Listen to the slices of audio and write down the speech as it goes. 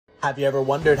Have you ever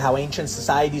wondered how ancient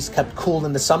societies kept cool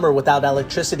in the summer without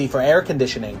electricity for air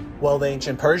conditioning? Well, the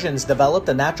ancient Persians developed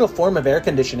a natural form of air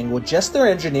conditioning with just their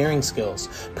engineering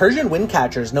skills. Persian wind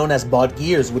catchers, known as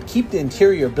badgirs, would keep the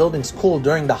interior buildings cool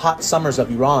during the hot summers of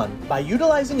Iran. By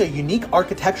utilizing a unique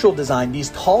architectural design,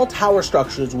 these tall tower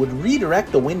structures would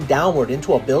redirect the wind downward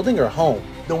into a building or home.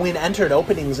 The wind entered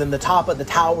openings in the top of the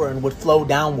tower and would flow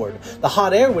downward. The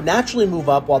hot air would naturally move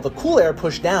up while the cool air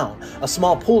pushed down. A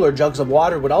small pool or jugs of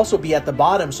water would also be at the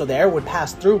bottom, so the air would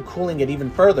pass through, cooling it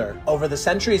even further. Over the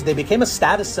centuries, they became a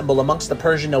status symbol amongst the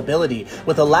Persian nobility,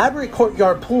 with elaborate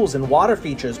courtyard pools and water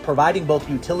features providing both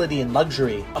utility and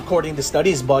luxury. According to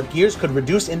studies, badgirs could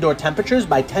reduce indoor temperatures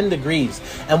by 10 degrees,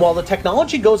 and while the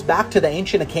technology goes back to the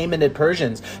ancient Achaemenid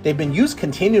Persians, they've been used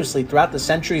continuously throughout the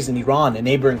centuries in Iran and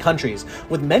neighboring countries,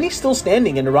 with many still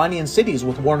standing in Iranian cities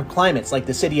with warm climates like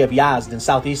the city of Yazd in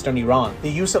southeastern Iran. The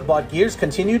use of badgirs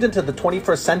continued into the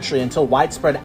 21st century until widespread